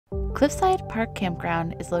Cliffside Park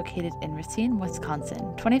Campground is located in Racine,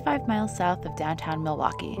 Wisconsin, 25 miles south of downtown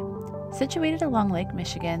Milwaukee. Situated along Lake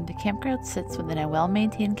Michigan, the campground sits within a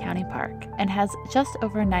well-maintained county park and has just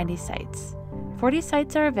over 90 sites. 40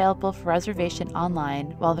 sites are available for reservation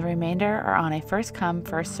online, while the remainder are on a first-come,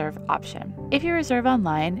 first-served option. If you reserve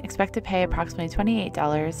online, expect to pay approximately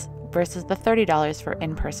 $28 versus the $30 for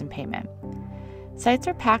in-person payment. Sites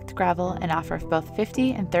are packed gravel and offer both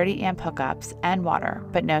 50 and 30 amp hookups and water,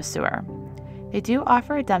 but no sewer. They do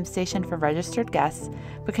offer a dump station for registered guests,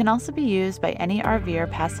 but can also be used by any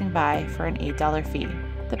RVer passing by for an $8 fee.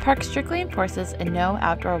 The park strictly enforces a no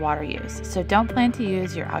outdoor water use, so don't plan to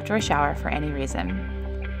use your outdoor shower for any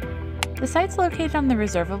reason. The sites located on the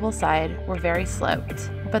reservable side were very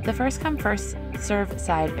sloped, but the first-come, first-served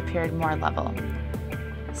side appeared more level.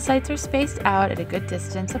 Sites are spaced out at a good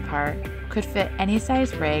distance apart, could fit any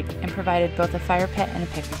size rig, and provided both a fire pit and a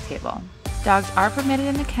picnic table. Dogs are permitted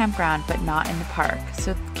in the campground but not in the park,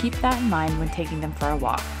 so keep that in mind when taking them for a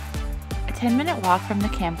walk. A 10-minute walk from the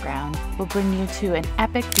campground will bring you to an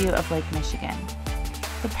epic view of Lake Michigan.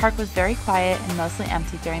 The park was very quiet and mostly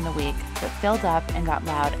empty during the week, but filled up and got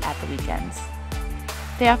loud at the weekends.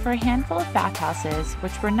 They offer a handful of bathhouses,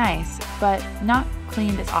 which were nice, but not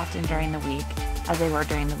cleaned as often during the week as they were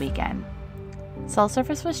during the weekend. Cell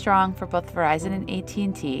service was strong for both Verizon and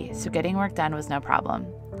AT&T, so getting work done was no problem.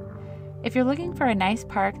 If you're looking for a nice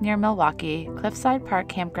park near Milwaukee, Cliffside Park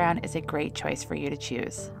Campground is a great choice for you to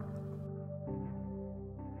choose.